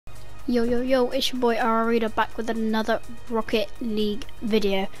Yo yo yo, it's your boy Rl.raider back with another Rocket League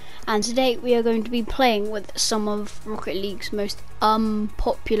video, and today we are going to be playing with some of Rocket League's most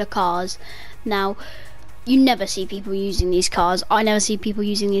unpopular cars. Now, you never see people using these cars. I never see people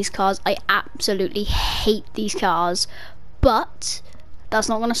using these cars. I absolutely hate these cars, but that's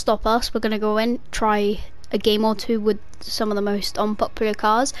not going to stop us. We're going to go in, try a game or two with some of the most unpopular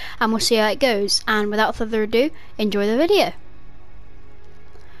cars, and we'll see how it goes. And without further ado, enjoy the video.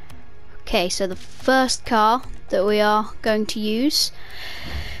 Okay, so the first car that we are going to use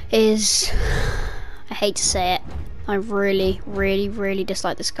is, I hate to say it, I really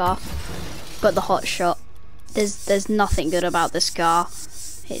dislike this car, but the Hot Shot. There's nothing good about this car.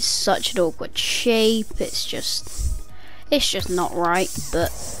 It's such an awkward shape. It's just not right,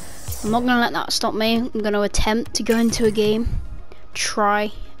 but I'm not gonna let that stop me. I'm gonna attempt to go into a game,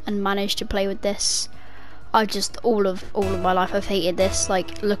 try and manage to play with this. All of my life I've hated this.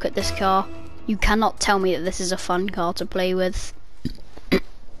 Like, look at this car. You cannot tell me that this is a fun car to play with.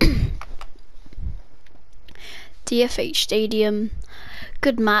 DFH Stadium,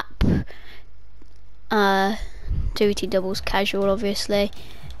 good map. Duty doubles casual, obviously.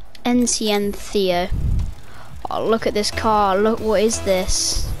 NCN Theo. Oh, look at this car. Look, what is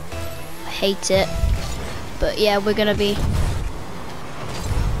this? I hate it. But yeah, we're gonna be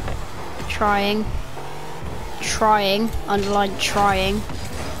trying, underline trying,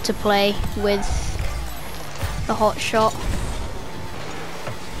 to play with the Hot Shot.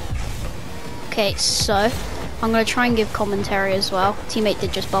 Okay, so I'm gonna try and give commentary as well. Teammate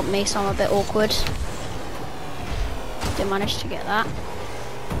did just bump me, so I'm a bit awkward. Did manage to get that.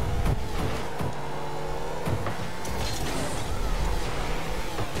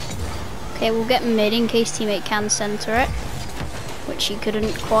 Okay, we'll get mid in case teammate can center it, which he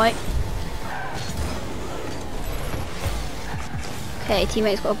couldn't quite. Okay,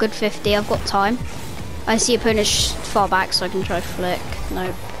 teammate's got a good 50, I've got time. I see opponent's far back, so I can try flick.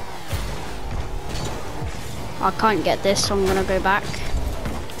 Nope. I can't get this, so I'm gonna go back.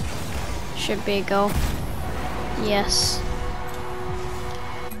 Should be a goal. Yes.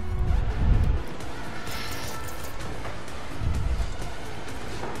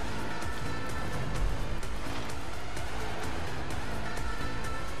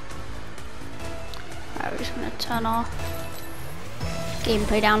 Alright, we're just gonna turn our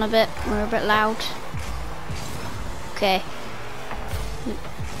gameplay down a bit. We're a bit loud. Okay.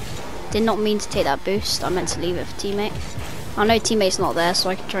 Did not mean to take that boost. I meant to leave it for teammate. I know teammate's not there,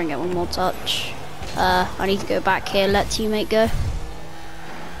 so I can try and get one more touch. I need to go back here, let teammate go.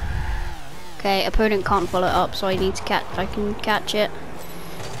 Okay, opponent can't follow it up, so I need to catch. I can catch it.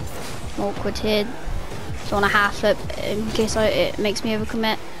 Awkward here. So on a half flip, in case it makes me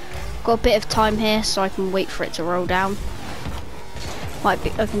overcommit. Got a bit of time here, so I can wait for it to roll down. Might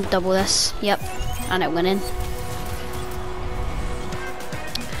be, I can double this. Yep, and it went in.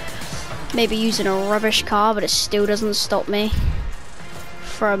 Maybe using a rubbish car, but it still doesn't stop me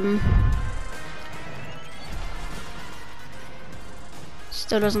from.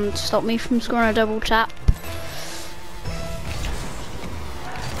 Still doesn't stop me from scoring a double tap.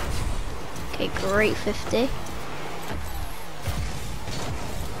 Okay, great 50.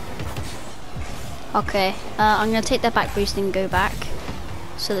 Okay, I'm gonna take that back boost and go back,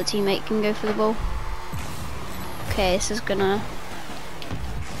 so the teammate can go for the ball. Okay, this is gonna.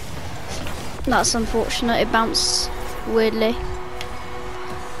 That's unfortunate, it bounced weirdly.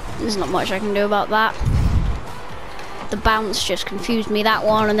 There's not much I can do about that. The bounce just confused me, that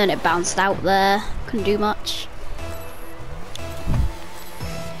one, and then it bounced out there. Couldn't do much.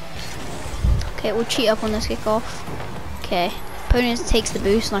 Okay, we'll cheat up on this kickoff. Okay, opponent takes the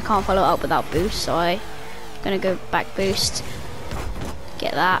boost, and I can't follow it up without boost, so I'm gonna go back boost.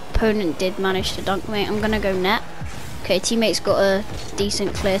 Get that. Opponent did manage to dunk me. I'm gonna go net. Okay, teammate's got a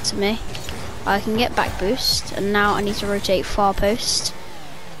decent clear to me. I can get back boost, and now I need to rotate far post.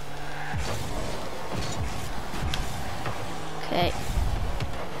 Okay.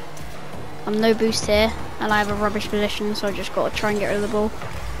 I'm no boost here, and I have a rubbish position, so I just got to try and get rid of the ball.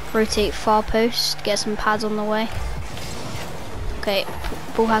 Rotate far post, get some pads on the way. Okay,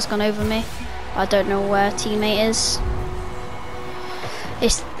 ball has gone over me. I don't know where teammate is.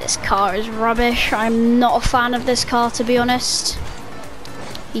 This car is rubbish. I'm not a fan of this car, to be honest.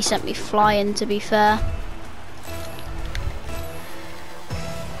 He sent me flying, to be fair.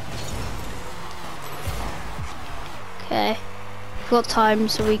 Okay, we've got time,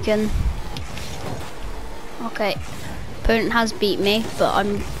 so we can. Okay, opponent has beat me, but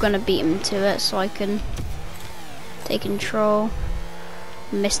I'm gonna beat him to it, so I can take control.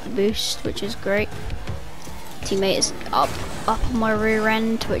 Missed the boost, which is great. teammate is up on my rear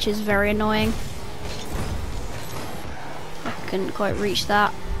end, which is very annoying. I couldn't quite reach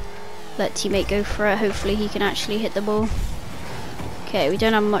that. Let teammate go for it. Hopefully he can actually hit the ball. Okay, we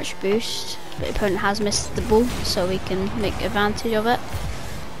don't have much boost, but the opponent has missed the ball, so we can make advantage of it.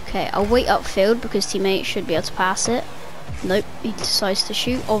 Okay, I'll wait upfield because teammate should be able to pass it. Nope, he decides to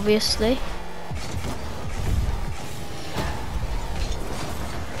shoot, obviously.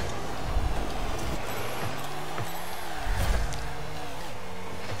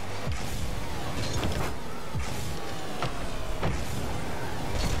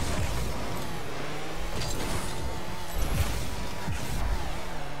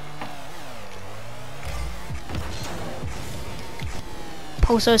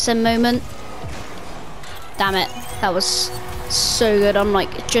 Also send moment. Damn it, that was so good. I'm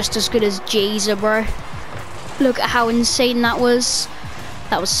like just as good as Jazer, bro. Look at how insane that was.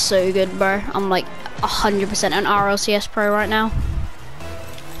 That was so good, bro. I'm like 100% an RLCS pro right now.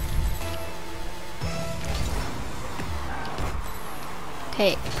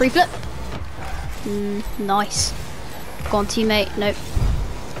 Okay, free flip. Nice. Go on, teammate. Nope.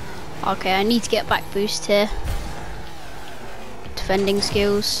 Okay, I need to get back boost here. Defending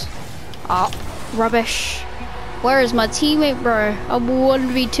skills. Ah, rubbish. Where is my teammate, bro? I'm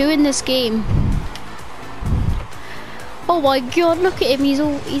 1v2 in this game. Oh my god, look at him.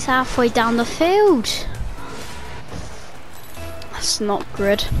 He's halfway down the field. That's not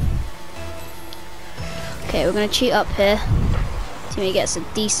good. Okay, we're gonna cheat up here. Teammate gets a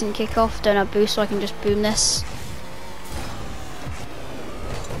decent kickoff. Don't have boost, so I can just boom this.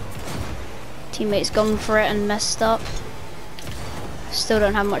 Teammate's gone for it and messed up. Still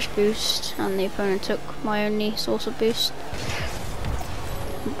don't have much boost, and the opponent took my only source of boost.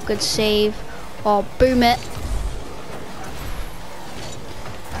 Good save. Oh, boom it.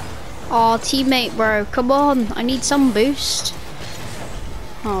 Oh, teammate, bro, come on. I need some boost.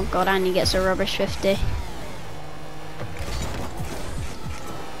 Oh god, and he gets a rubbish 50.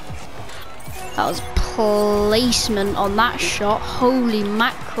 That was placement on that shot. Holy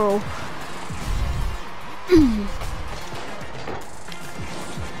mackerel.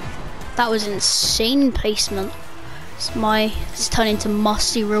 That was insane placement. It's turned into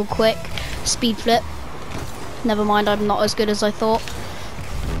musty real quick. Speed flip. Never mind, I'm not as good as I thought.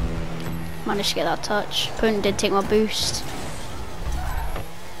 Managed to get that touch. Opponent did take my boost.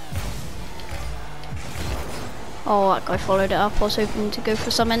 Oh, that guy followed it up. I was hoping to go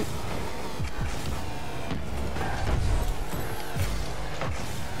for something.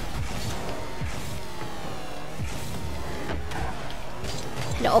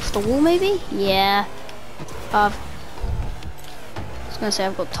 Hit it off the wall maybe? Yeah. I was gonna say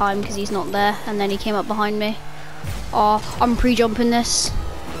I've got time because he's not there, and then he came up behind me. Oh, I'm pre-jumping this.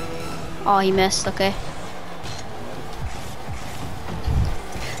 Oh, he missed, okay.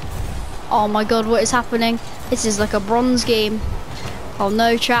 Oh my god, what is happening? This is like a bronze game. Oh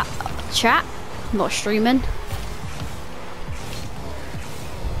no, chat. Chat? I'm not streaming.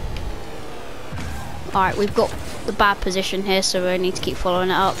 Alright, we've got the bad position here, so we need to keep following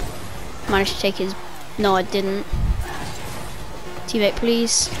it up. Managed to take his... No, I didn't. Teammate,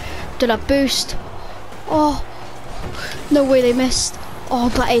 please. Did I boost? Oh, no way they missed. Oh,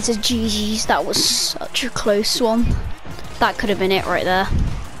 that is a GG's. That was such a close one. That could have been it right there.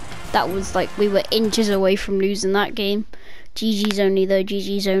 That was like, we were inches away from losing that game. GG's only though,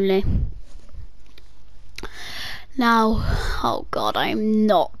 GG's only. Now, oh god, I'm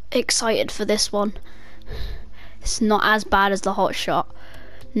not excited for this one. It's not as bad as the hot shot.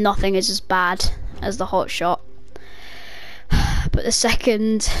 Nothing is as bad as the hot shot. But the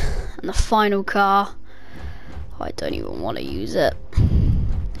second and the final car, I don't even want to use it.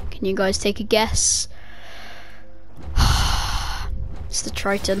 Can you guys take a guess? It's the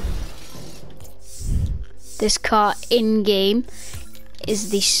Triton. This car in game is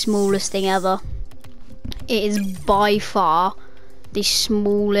the smallest thing ever. It is by far the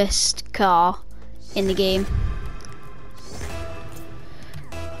smallest car in the game.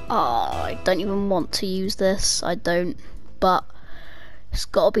 Oh, I don't even want to use this. I don't, but it's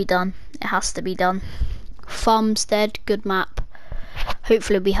gotta be done. It has to be done. Farmstead, good map.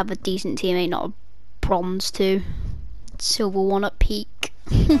 Hopefully we have a decent teammate, not a bronze 2. Silver 1 at peak.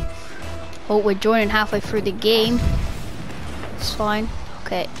 Oh, we're joining halfway through the game. It's fine.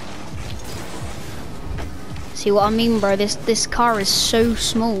 Okay. See what I mean, bro? This car is so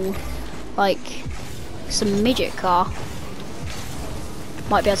small. Like, it's a midget car.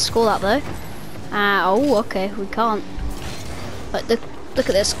 Might be able to score that though. Oh, okay, we can't. But look at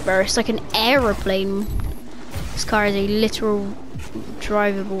this, bro. It's like an aeroplane. This car is a literal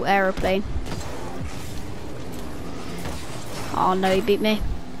drivable aeroplane. Oh no, he beat me.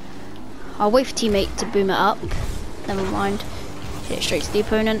 I'll wait for teammate to boom it up. Never mind. Hit it straight to the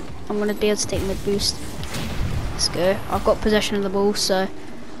opponent. I'm gonna be able to take mid boost. Let's go. I've got possession of the ball, so.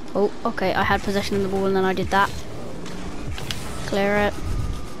 Oh, okay. I had possession of the ball and then I did that. Clear it.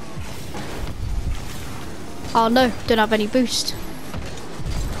 Oh no, don't have any boost.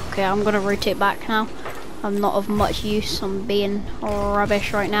 Okay, I'm gonna rotate back now. I'm not of much use. I'm being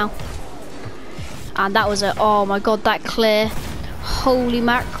rubbish right now. And that was it. Oh my god, that clear. Holy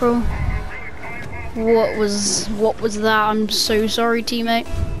mackerel. What was that? I'm so sorry, teammate.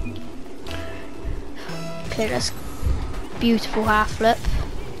 Okay, that's beautiful half flip.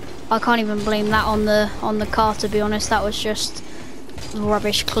 I can't even blame that on the car, to be honest. That was just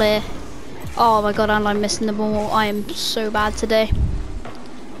rubbish clear. Oh my god, and I'm missing the ball. I am so bad today.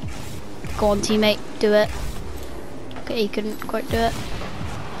 Go on, teammate, do it. Okay, he couldn't quite do it.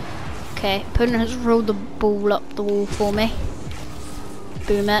 Okay, opponent has rolled the ball up the wall for me.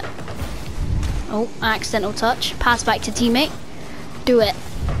 Boom it. Oh, accidental touch. Pass back to teammate. Do it.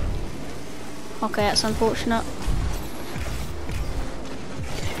 Okay, that's unfortunate.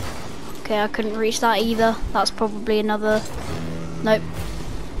 Okay, I couldn't reach that either. That's probably another... Nope.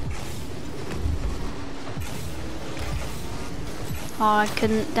 Oh, I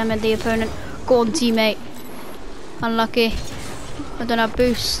couldn't damn it, the opponent. Go on, teammate. Unlucky. I don't have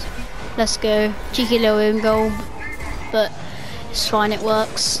boost. Let's go. Cheeky little own goal, but it's fine, it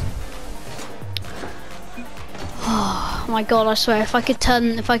works. Oh my god, I swear, if I could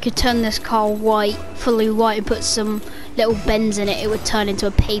turn this car white, fully white, and put some little bends in it, it would turn into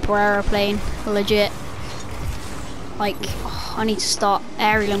a paper aeroplane. Legit. Like, oh, I need to start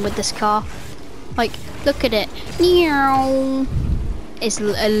aerialing with this car. Like, look at it. Meow. It's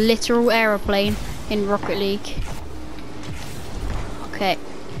a literal aeroplane in Rocket League. Okay.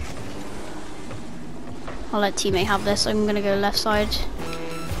 I'll let teammate have this. I'm gonna go left side.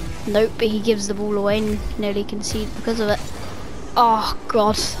 Nope, but he gives the ball away and nearly concede because of it. Oh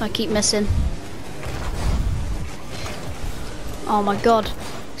god, I keep missing. Oh my god,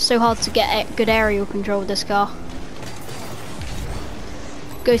 so hard to get good aerial control with this car.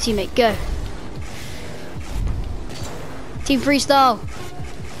 Go teammate, go. Team freestyle.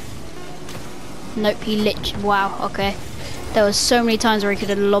 Nope, he literally, wow, okay. There was so many times where he could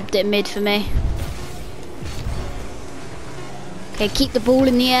have lobbed it mid for me. Okay, keep the ball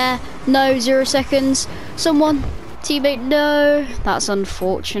in the air. No, 0 seconds. Someone, teammate, no. That's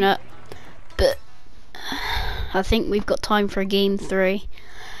unfortunate. But I think we've got time for a game 3.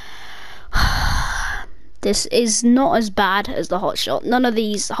 This is not as bad as the hot shot. None of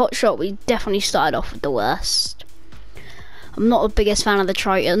these hot shot, we definitely started off with the worst. I'm not the biggest fan of the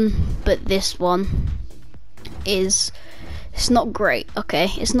Triton, but this one is, it's not great, okay?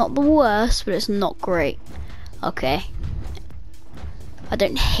 It's not the worst, but it's not great, okay? I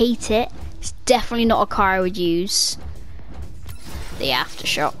don't hate it. It's definitely not a car I would use. The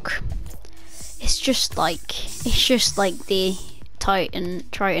Aftershock. It's just like the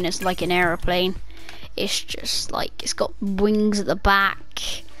Triton is like an aeroplane. It's just like, it's got wings at the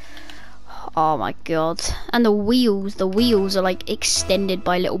back. Oh my god. And the wheels are like extended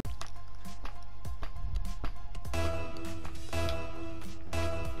by little...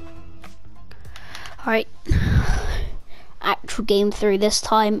 Alright. Actual game 3 this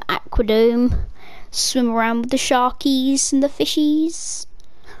time. Aquadome. Swim around with the sharkies and the fishies.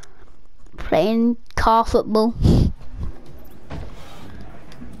 Playing car football.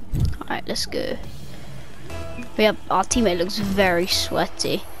 Alright, let's go. Yeah, our teammate looks very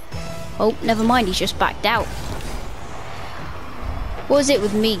sweaty. Oh, never mind, he's just backed out. What was it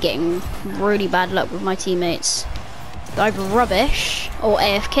with me getting really bad luck with my teammates? Either rubbish or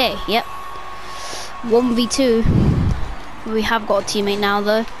AFK, yep. 1v2. We have got a teammate now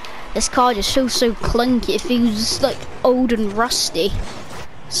though. This car just feels so clunky, it feels like old and rusty.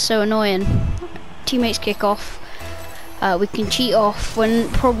 So annoying. Teammates kick off. We can cheat off. We're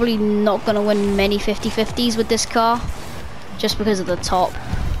probably not going to win many 50-50s with this car, just because of the top.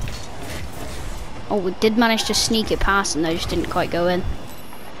 Oh, we did manage to sneak it past and they just didn't quite go in.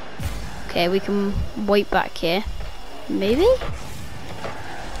 Okay, we can wait back here. Maybe?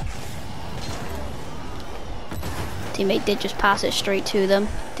 Teammate did just pass it straight to them.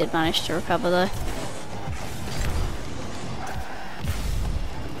 Did manage to recover though.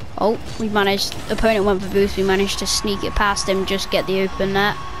 Oh, we managed, opponent went for boost, we managed to sneak it past him, just get the open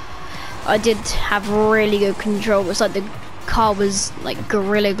net. I did have really good control. It was like the car was like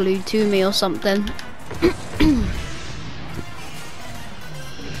gorilla glued to me or something.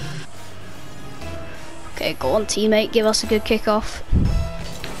 Okay, go on teammate, give us a good kickoff.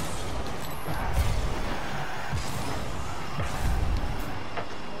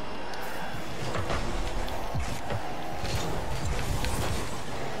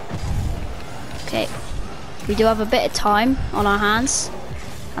 Okay, we do have a bit of time on our hands,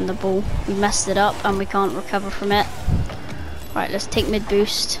 and the ball, we messed it up and we can't recover from it. Right, let's take mid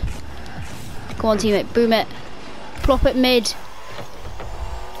boost. Come on teammate, boom it. Plop it mid.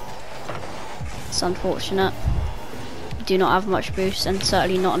 It's unfortunate. We do not have much boost and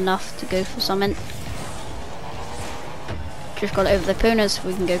certainly not enough to go for something. Just got it over the opponents so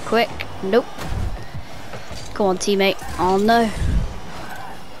we can go quick. Nope. Come on teammate. Oh no.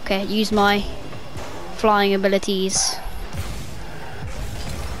 Okay, use my flying abilities.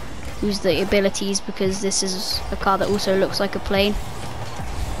 Use the abilities because this is a car that also looks like a plane.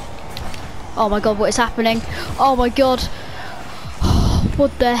 Oh my god, what is happening? Oh my god.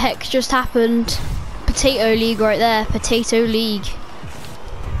 What the heck just happened? Potato League right there. Potato League.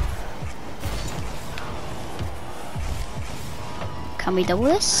 Can we double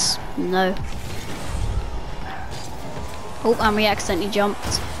this? No. Oh, and we accidentally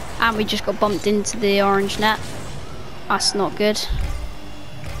jumped. And we just got bumped into the orange net. That's not good.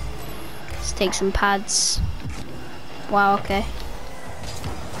 Let's take some pads. Wow, okay.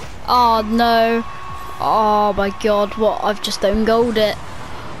 Oh no. Oh my god, what? I've just own goaled it.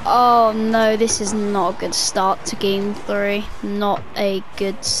 Oh no, this is not a good start to game 3. Not a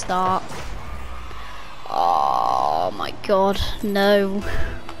good start. Oh my god, no.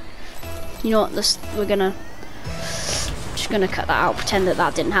 You know what, we're gonna just gonna cut that out, pretend that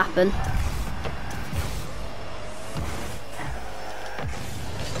that didn't happen.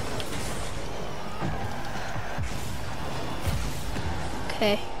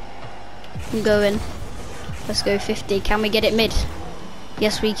 Okay, I'm going. Let's go 50. Can we get it mid?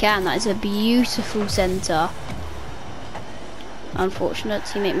 Yes we can. That is a beautiful centre. Unfortunate,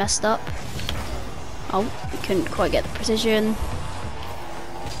 teammate messed up. Oh, we couldn't quite get the precision.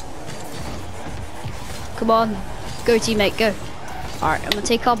 Come on, go teammate, go. Alright, I'm gonna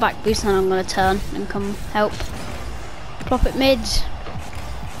take our back boost and I'm gonna turn and come help. Plop it mid.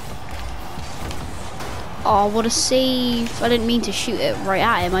 Oh, what a save. I didn't mean to shoot it right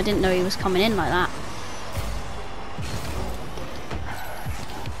at him. I didn't know he was coming in like that.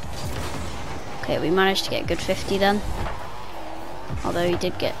 Okay, we managed to get a good 50 then. Although he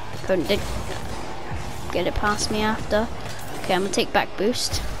did get, opponent did get it past me after. Okay, I'm gonna take back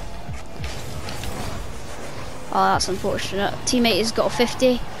boost. Oh, that's unfortunate. Teammate has got a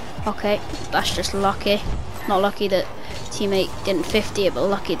 50. Okay, that's just lucky. Not lucky that teammate didn't 50 it, but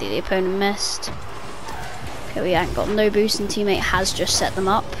lucky that the opponent missed. Okay, we ain't got no boost and teammate has just set them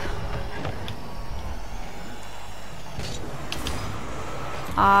up.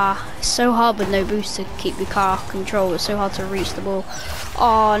 It's so hard with no boost to keep your car control. It's so hard to reach the ball.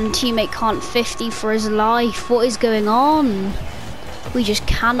 Oh, and teammate can't 50 for his life. What is going on? We just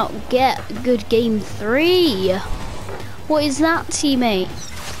cannot get a good game 3. What is that, teammate?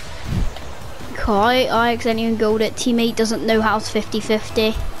 Okay, I accidentally goaled it. Teammate doesn't know how to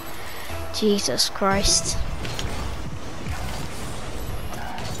 50-50. Jesus Christ.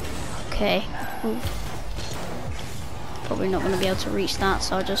 Okay. Ooh. Probably not going to be able to reach that,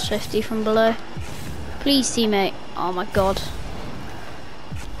 so I'll just 50 from below. Please, teammate. Oh my god.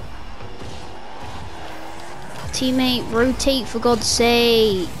 Teammate, rotate for God's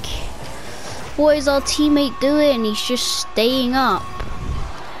sake. What is our teammate doing? He's just staying up.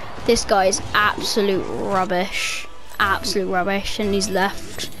 This guy is absolute rubbish. Absolute rubbish, and he's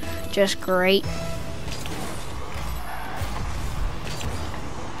left. Just great.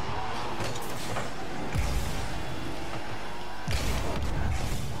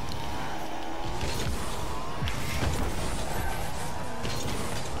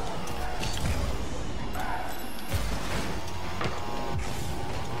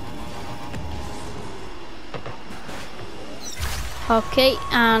 Okay,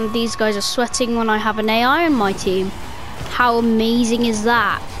 and these guys are sweating when I have an AI on my team. How amazing is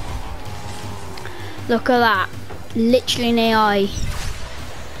that? Look at that. Literally an AI.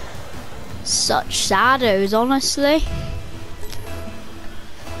 Such shadows, honestly.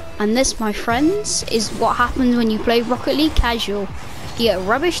 And this, my friends, is what happens when you play Rocket League casual. You get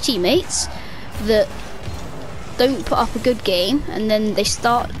rubbish teammates that don't put up a good game, and then you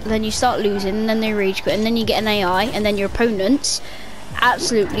start losing, and then they rage quit, and then you get an AI, and then your opponents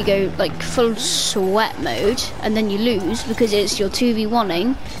absolutely go like full sweat mode, and then you lose because it's your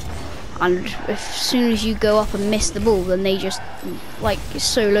 2v1ing, and as soon as you go up and miss the ball, then they just like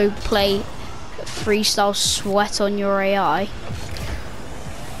solo play freestyle sweat on your AI.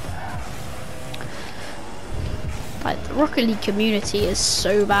 Like, the Rocket League community is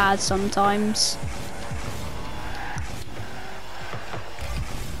so bad sometimes.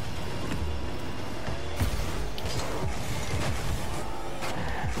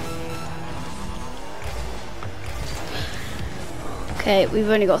 Okay, we've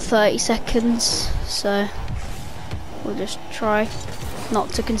only got 30 seconds, so we'll just try not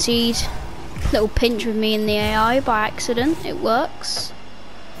to concede. Little pinch with me in the AI by accident, it works.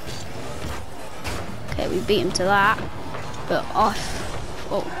 Okay, we beat him to that, but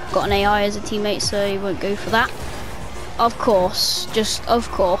I've got an AI as a teammate, so he won't go for that. Of course, just of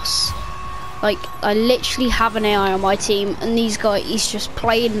course. Like, I literally have an AI on my team, and these guys, he's just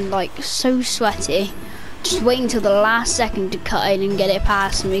playing like so sweaty. Just waiting till the last second to cut in and get it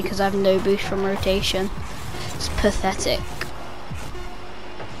past me because I have no boost from rotation. It's pathetic.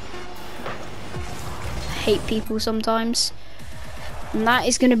 I hate people sometimes. And that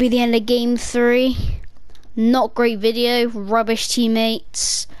is going to be the end of game 3. Not great video, rubbish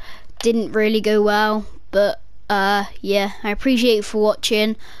teammates. Didn't really go well, but yeah, I appreciate you for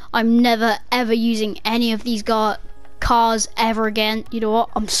watching. I'm never ever using any of these cars ever again. You know what?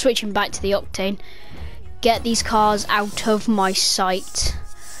 I'm switching back to the Octane. Get these cars out of my sight.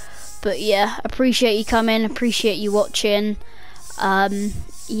 But yeah, appreciate you coming, appreciate you watching.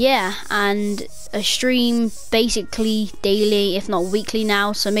 Yeah, and a stream basically daily, if not weekly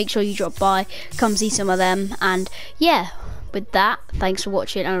now, so make sure you drop by, come see some of them. And yeah, with that, thanks for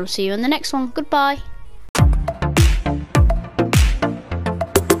watching, and I'll see you in the next one. Goodbye.